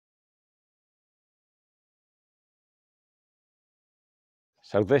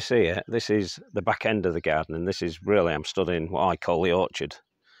So this here, this is the back end of the garden, and this is really, I'm studying what I call the orchard.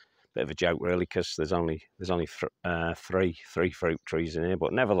 Bit of a joke really, because there's only three fruit trees in here,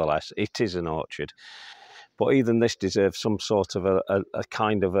 but nevertheless it is an orchard. But even this deserves some sort of a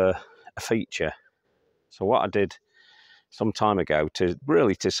kind of a feature. So what I did some time ago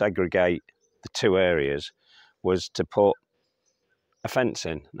to segregate the two areas was to put a fence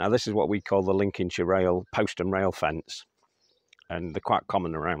in. Now this is what we call the Lincolnshire rail, post and rail fence, and they're quite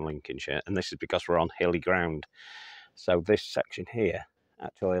common around Lincolnshire, and this is because we're on hilly ground. So this section here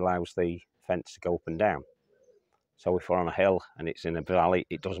actually allows the fence to go up and down. So if we're on a hill and it's in a valley,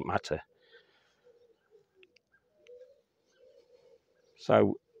 it doesn't matter.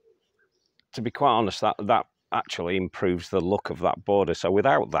 So to be quite honest, that actually improves the look of that border. So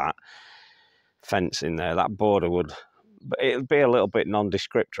without that fence in there, that border it'd be a little bit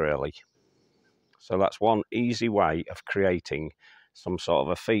nondescript really. So that's one easy way of creating some sort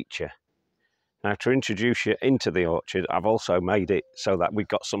of a feature. Now, to introduce you into the orchard, I've also made it so that we've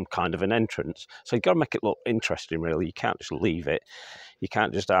got some kind of an entrance. So you've got to make it look interesting, really. You can't just leave it. You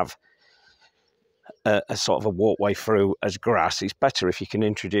can't just have a sort of a walkway through as grass. It's better if you can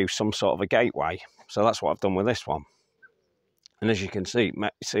introduce some sort of a gateway. So that's what I've done with this one. And as you can see,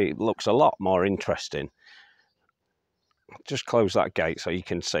 it looks a lot more interesting. Just close that gate so you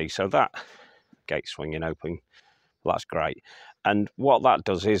can see. So that gate swinging open, well, that's great. And what that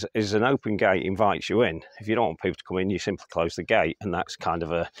does is an open gate invites you in. If you don't want people to come in, you simply close the gate, and that's kind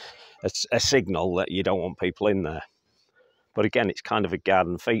of a signal that you don't want people in there. But again, it's kind of a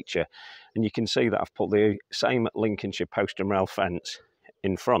garden feature. And you can see that I've put the same Lincolnshire post and rail fence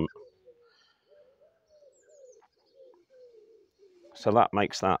in front. So that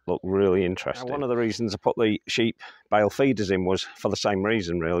makes that look really interesting. Now, one of the reasons I put the sheep bale feeders in was for the same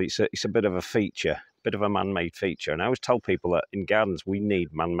reason, really. It's a bit of a feature, bit of a man-made feature. And I always tell people that in gardens we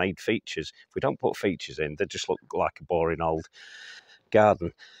need man-made features. If we don't put features in, they just look like a boring old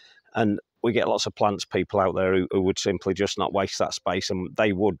garden. And we get lots of plants people out there who would simply just not waste that space, and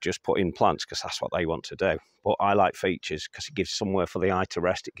they would just put in plants because that's what they want to do. But I like features because it gives somewhere for the eye to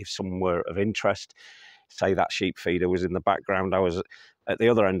rest. It gives somewhere of interest. Say that sheep feeder was in the background, I was at the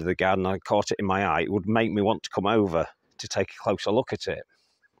other end of the garden, I caught it in my eye, it would make me want to come over to take a closer look at it.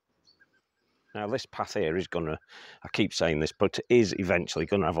 Now this path here is going to, I keep saying this, but it is eventually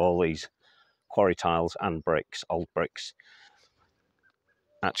going to have all these quarry tiles and bricks, old bricks,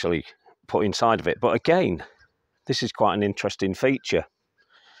 actually put inside of it. But again, this is quite an interesting feature,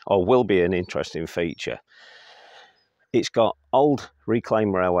 or will be an interesting feature. It's got old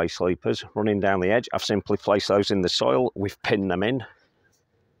reclaimed railway sleepers running down the edge. I've simply placed those in the soil. We've pinned them in.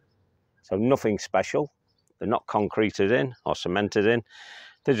 So nothing special. They're not concreted in or cemented in.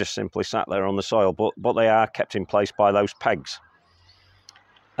 They're just simply sat there on the soil, but they are kept in place by those pegs.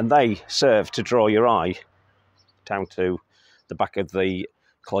 And they serve to draw your eye down to the back of the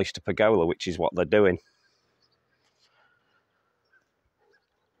cloister pergola, which is what they're doing.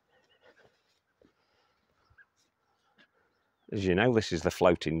 As you know, this is the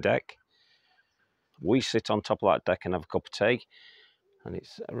floating deck. We sit on top of that deck and have a cup of tea, and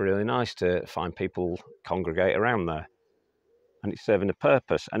it's really nice to find people congregate around there. And it's serving a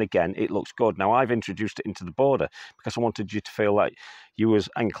purpose, and again, it looks good. Now, I've introduced it into the border because I wanted you to feel like you was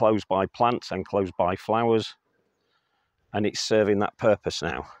enclosed by plants, enclosed by flowers, and it's serving that purpose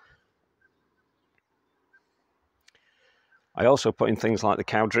now. I also put in things like the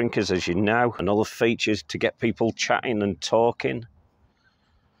cow drinkers, as you know, and other features to get people chatting and talking.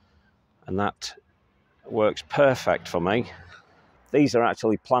 And that works perfect for me. These are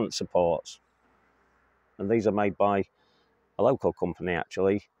actually plant supports. And these are made by a local company,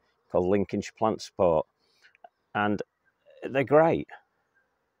 actually, called Lincolnshire Plant Support. And they're great.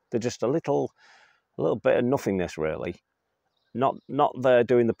 They're just a little bit of nothingness, really. Not there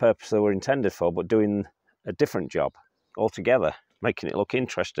doing the purpose they were intended for, but doing a different job altogether, making it look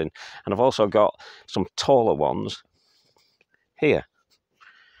interesting. And I've also got some taller ones here,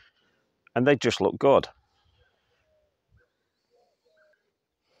 and they just look good.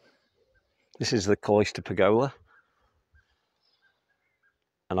 This is the cloister pergola,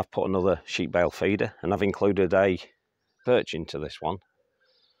 and I've put another sheep bale feeder, and I've included a birch into this one.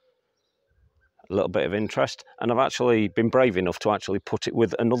 A little bit of interest, and I've actually been brave enough to actually put it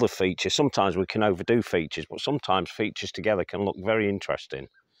with another feature. Sometimes we can overdo features, but sometimes features together can look very interesting,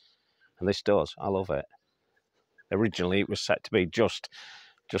 and this does. I love it. Originally it was set to be just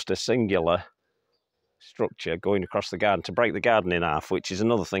a singular structure going across the garden to break the garden in half, which is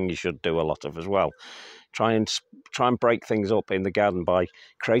another thing you should do a lot of as well. Try and break things up in the garden by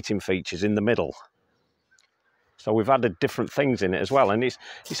creating features in the middle. So we've added different things in it as well, and it's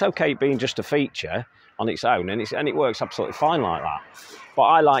okay being just a feature on its own, and it works absolutely fine like that. But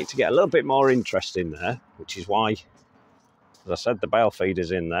I like to get a little bit more interest in there, which is why, as I said, the bale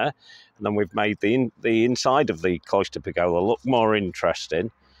feeder's in there, and then we've made the inside of the cloister pergola look more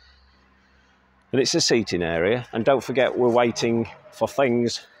interesting. And it's a seating area, and don't forget we're waiting for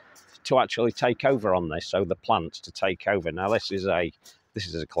things to actually take over on this, so the plants to take over. Now this is a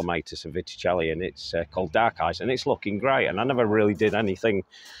Clematis of Viticelli, and it's called Dark Eyes, and it's looking great. And I never really did anything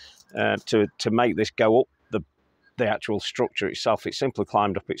to make this go up the actual structure itself. It simply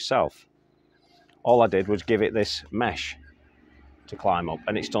climbed up itself. All I did was give it this mesh to climb up,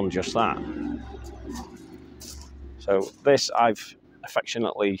 and it's done just that. So this I've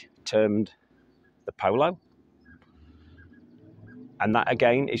affectionately termed the Polo, and that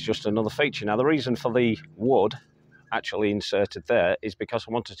again is just another feature. Now the reason for the wood actually inserted there is because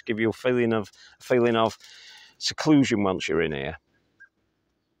I wanted to give you a feeling of seclusion once you're in here,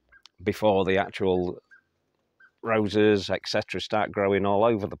 before the actual roses, etc., start growing all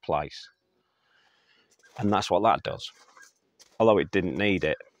over the place. And that's what that does, although it didn't need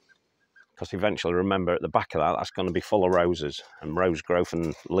it, because eventually, remember, at the back of that, that's going to be full of roses and rose growth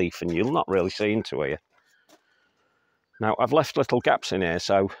and leaf, and you'll not really see into here. Now I've left little gaps in here,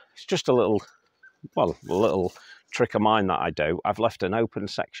 so it's just a little trick of mine that I do. I've left an open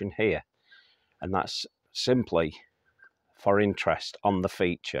section here, and that's simply for interest on the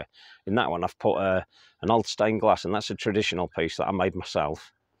feature. In that one I've put an old stained glass, and that's a traditional piece that I made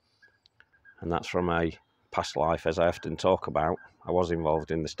myself, and that's from a past life, as I often talk about. I was involved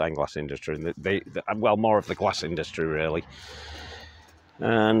in the stained glass industry, and well, more of the glass industry really,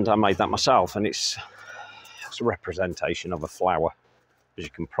 and I made that myself, and it's a representation of a flower, as you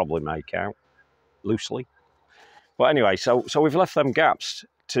can probably make out loosely. But anyway, so we've left them gaps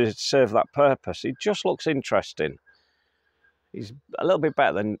to serve that purpose. It just looks interesting. It's a little bit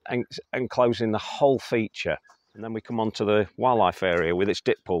better than enclosing the whole feature. And then we come on to the wildlife area with its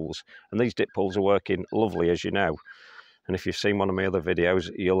dip pools, and these dip pools are working lovely, as you know. And if you've seen one of my other videos,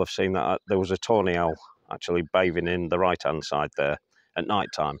 you'll have seen that there was a tawny owl actually bathing in the right hand side there at night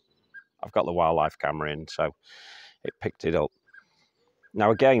time. I've got the wildlife camera in, so it picked it up.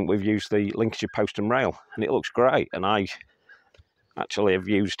 Now again, we've used the Lincolnshire post and rail, and it looks great. And I actually have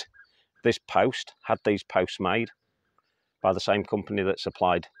used this post, had these posts made by the same company that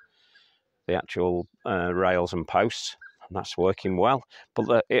supplied the actual rails and posts, and that's working well.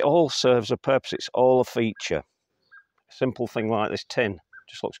 But it all serves a purpose. It's all a feature. A simple thing like this tin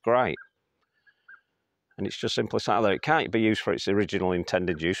just looks great, and it's just simply sat there. It can't be used for its original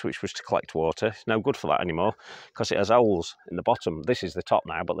intended use, which was to collect water. It's no good for that anymore because it has holes in the bottom. This is the top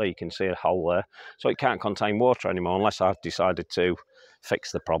now, but there you can see a hole there, so it can't contain water anymore unless I've decided to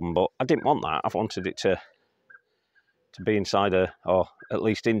fix the problem. But I didn't want that. I wanted it to be inside or at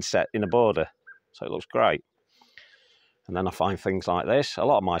least inset in a border, so it looks great. And then I find things like this. A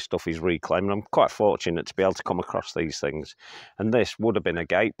lot of my stuff is reclaimed. I'm quite fortunate to be able to come across these things. And this would have been a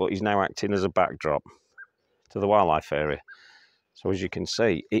gate, but is now acting as a backdrop to the wildlife area. So as you can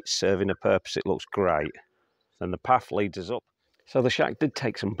see, it's serving a purpose. It looks great. Then the path leads us up. So the shack did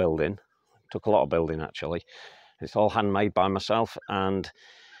take some building. It took a lot of building actually. It's all handmade by myself, and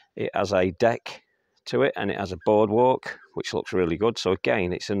it has a deck to it, and it has a boardwalk, which looks really good. So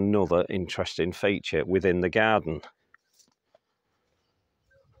again, it's another interesting feature within the garden.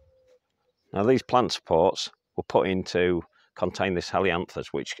 Now these plant supports were put in to contain this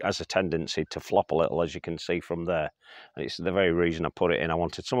helianthus, which has a tendency to flop a little, as you can see from there. And it's the very reason I put it in. I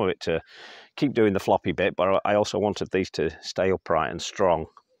wanted some of it to keep doing the floppy bit, but I also wanted these to stay upright and strong.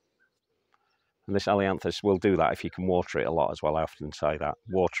 And this helianthus will do that if you can water it a lot as well. I often say that.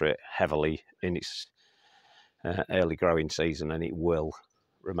 Water it heavily in its early growing season, and it will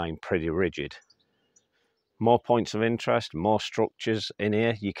remain pretty rigid. More points of interest, more structures in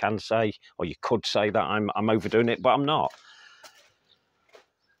here. You can say, or you could say that I'm overdoing it, but I'm not.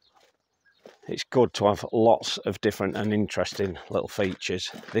 It's good to have lots of different and interesting little features.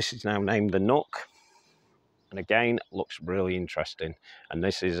 This is now named the Nook, and again, looks really interesting. And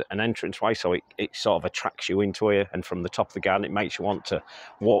this is an entranceway, so it sort of attracts you into here, and from the top of the garden, it makes you want to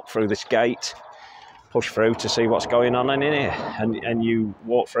walk through this gate, push through to see what's going on in here. And you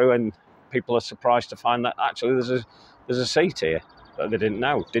walk through, and people are surprised to find that actually there's a seat here that they didn't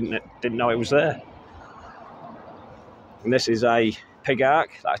know it was there. And this is a pig ark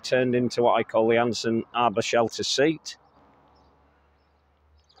that I turned into what I call the Anson Arbour Shelter seat.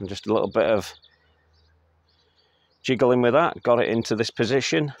 And just a little bit of jiggling with that, got it into this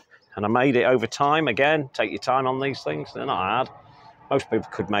position, and I made it over time. Again, take your time on these things, they're not hard. Most people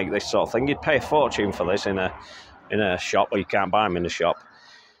could make this sort of thing. You'd pay a fortune for this in a shop, or you can't buy them in a shop.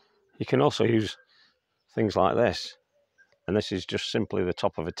 You can also use things like this, and this is just simply the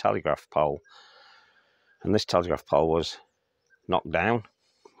top of a telegraph pole. And this telegraph pole was knocked down.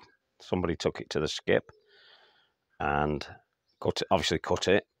 Somebody took it to the skip and obviously cut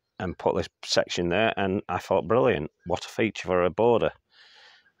it and put this section there, and I thought, brilliant, what a feature for a border.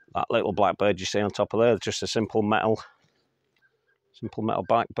 That little blackbird you see on top of there, just a simple metal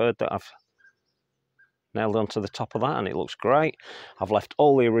blackbird that I've nailed onto the top of that, and it looks great. I've left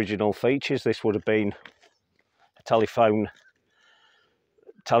all the original features. This would have been a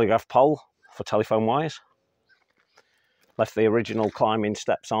telegraph pole for telephone wires. Left the original climbing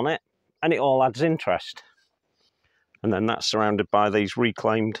steps on it, and it all adds interest. And then that's surrounded by these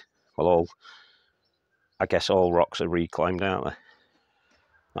reclaimed, well, I guess all rocks are reclaimed, aren't they?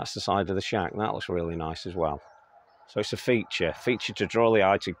 That's the side of the shack. That looks really nice as well. So it's a feature to draw the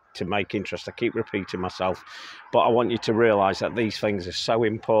eye, to make interest. I keep repeating myself, but I want you to realise that these things are so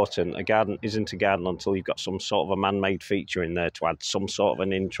important. A garden isn't a garden until you've got some sort of a man-made feature in there to add some sort of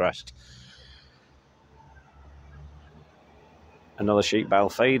an interest. Another sheep bale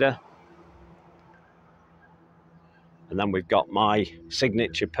feeder. And then we've got my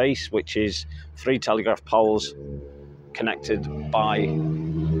signature piece, which is 3 telegraph poles connected by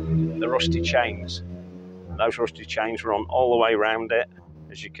the rusty chains. Those rusty chains run all the way around it,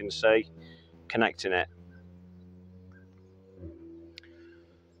 as you can see, connecting it.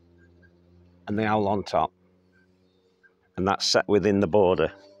 And the owl on top. And that's set within the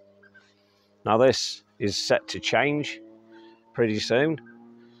border. Now this is set to change pretty soon.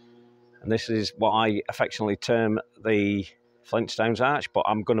 And this is what I affectionately term the Flintstones arch, but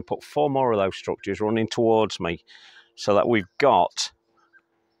I'm going to put 4 more of those structures running towards me so that we've got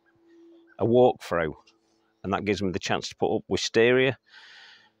a walkthrough. And that gives me the chance to put up wisteria,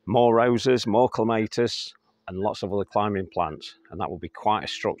 more roses, more clematis, and lots of other climbing plants. And that will be quite a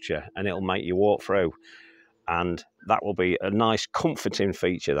structure, and it'll make you walk through. And that will be a nice, comforting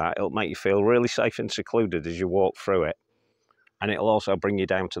feature. That it'll make you feel really safe and secluded as you walk through it. And it'll also bring you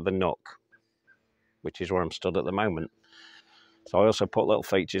down to the nook, which is where I'm stood at the moment. So I also put little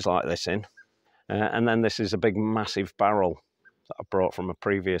features like this in. And then this is a big, massive barrel that I brought from a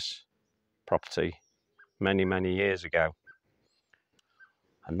previous property many years ago,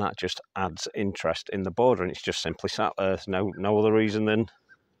 and that just adds interest in the border, and it's just simply sat there. There's no other reason than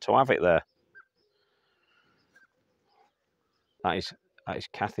to have it there. That is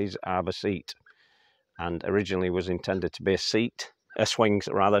Kathy's arbor seat, and originally was intended to be a swing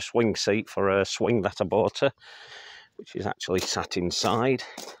seat for a swing that I bought her, which is actually sat inside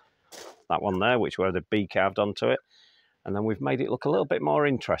that one there, which where the bee carved onto it. And then we've made it look a little bit more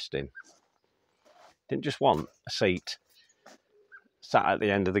interesting. Didn't just want a seat sat at the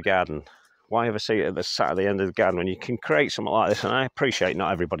end of the garden. Why have a seat sat at the end of the garden when you can create something like this? And I appreciate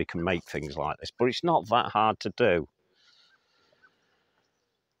not everybody can make things like this, but it's not that hard to do.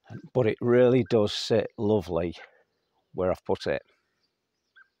 But it really does sit lovely where I've put it.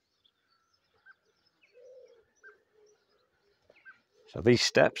 So these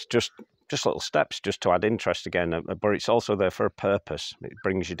steps, just little steps just to add interest again, but it's also there for a purpose. It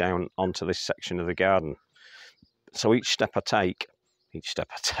brings you down onto this section of the garden. So each step I take,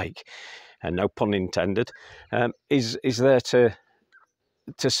 and no pun intended, is there to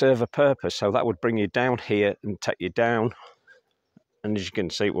serve a purpose. So that would bring you down here and take you down, and as you can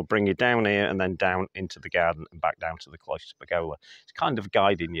see, it will bring you down here and then down into the garden and back down to the cloister pergola. It's kind of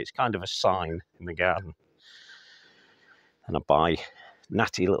guiding you. It's kind of a sign in the garden. And I buy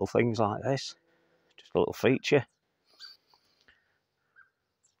natty little things like this, just a little feature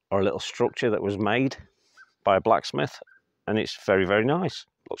or a little structure that was made by a blacksmith, and it's very nice.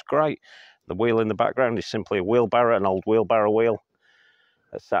 Looks great. The wheel in the background is simply a wheelbarrow, an old wheelbarrow wheel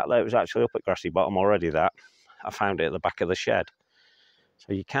that sat there. It was actually up at Grassy Bottom already. That I found it at the back of the shed.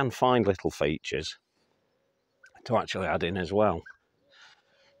 So you can find little features to actually add in as well.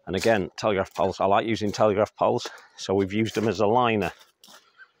 And again, telegraph poles. I like using telegraph poles, so we've used them as a liner.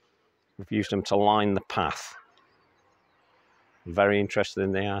 We've used them to line the path. I'm very interested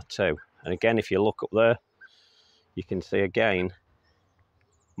in they are too. And again, if you look up there, you can see again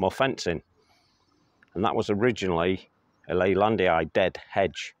more fencing. And that was originally a Leylandii dead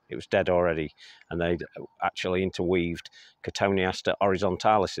hedge. It was dead already, and they'd actually interweaved Cotoneaster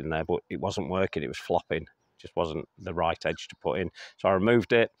horizontalis in there, but it wasn't working. It was flopping. It just wasn't the right edge to put in. So I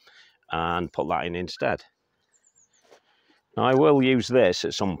removed it and put that in instead. Now I will use this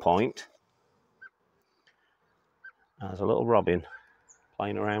at some point. There's a little robin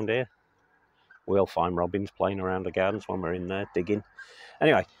playing around here, we all find robins playing around the gardens when we're in there digging.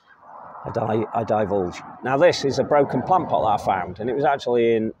 Anyway, I divulge. Now this is a broken plant pot that I found, and it was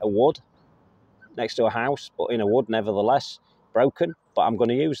actually in a wood next to a house, but in a wood nevertheless, broken. But I'm going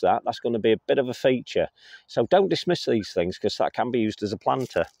to use that. That's going to be a bit of a feature. So don't dismiss these things, because that can be used as a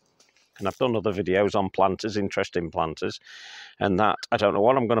planter. And I've done other videos on planters, interesting planters, and that, I don't know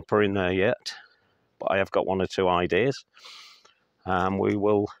what I'm going to put in there yet, but I have got 1 or 2 ideas, and we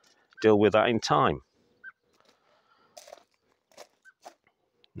will deal with that in time.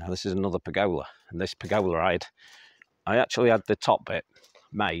 Now this is another pergola, and this pergola I actually had the top bit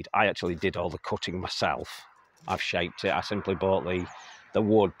made. I actually did all the cutting myself. I've shaped it. I simply bought the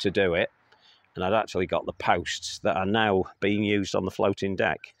wood to do it, and I'd actually got the posts that are now being used on the floating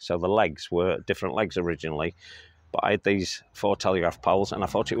deck. So the legs were different legs originally, but I had these 4 telegraph poles, and I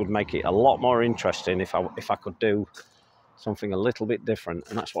thought it would make it a lot more interesting if I could do something a little bit different,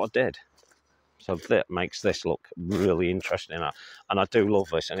 and that's what I did. So that makes this look really interesting, and I do love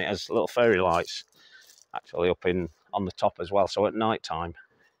this. And it has little fairy lights actually up on the top as well, so at night time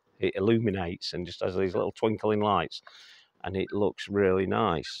it illuminates and just has these little twinkling lights, and it looks really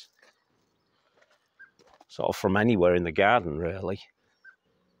nice, sort of from anywhere in the garden really.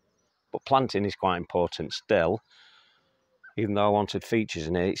 But planting is quite important still. Even though I wanted features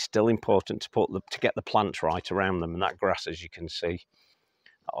in it, it's still important to get the plants right around them. And that grass, as you can see,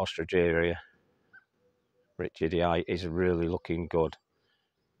 that Ostrageria richardii, is really looking good,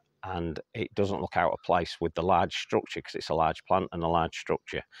 and it doesn't look out of place with the large structure, because it's a large plant and a large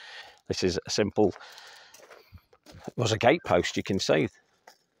structure. This is a simple, it was a gate post. You can see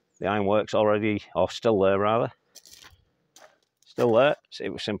the ironwork's already, or still there rather, still there. So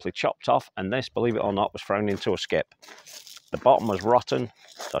it was simply chopped off, and this, believe it or not, was thrown into a skip. The bottom was rotten,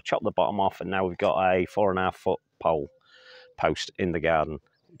 so I chopped the bottom off, and now we've got a 4.5 foot pole post in the garden,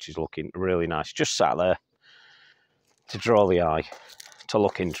 which is looking really nice. Just sat there to draw the eye, to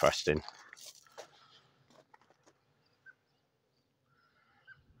look interesting.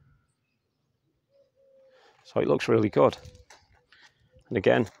 So it looks really good. And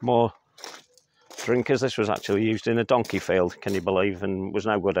again, more drinkers. This was actually used in a donkey field, can you believe, and was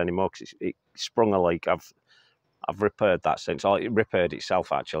no good anymore because it sprung a leak. I've repaired that since. It repaired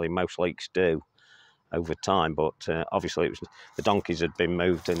itself actually. Most leaks do over time, but obviously it was, the donkeys had been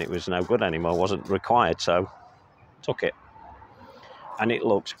moved and it was no good anymore, wasn't required, so took it. And it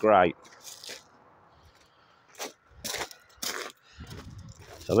looks great.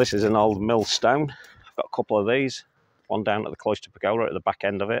 So this is an old millstone. I've got a couple of these, one down at the Cloister Pergola at the back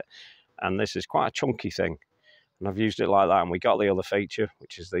end of it, and this is quite a chunky thing, and I've used it like that. And we got the other feature,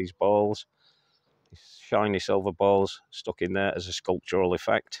 which is these balls, these shiny silver balls stuck in there as a sculptural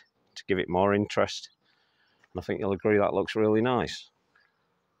effect to give it more interest, and I think you'll agree that looks really nice.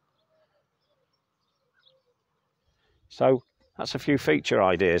 So that's a few feature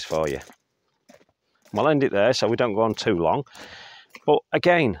ideas for you. We'll end it there so we don't go on too long. But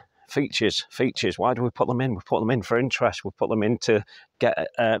again, features. Why do we put them in? We put them in for interest. We put them in to get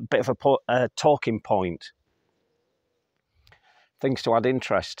a bit of a talking point. Things to add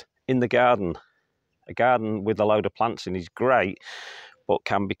interest in the garden. A garden with a load of plants in is great, but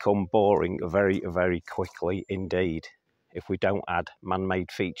can become boring very, very quickly indeed if we don't add man-made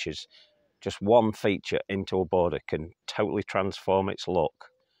features. Just one feature into a border can totally transform its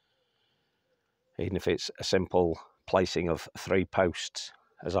look. Even if it's a simple placing of 3 posts,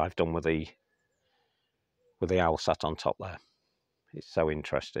 as I've done with the owl sat on top there. It's so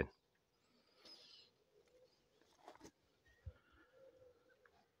interesting.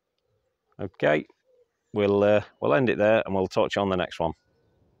 Okay, we'll end it there, and we'll talk to you on the next one.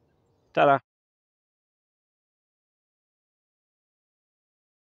 Ta-da!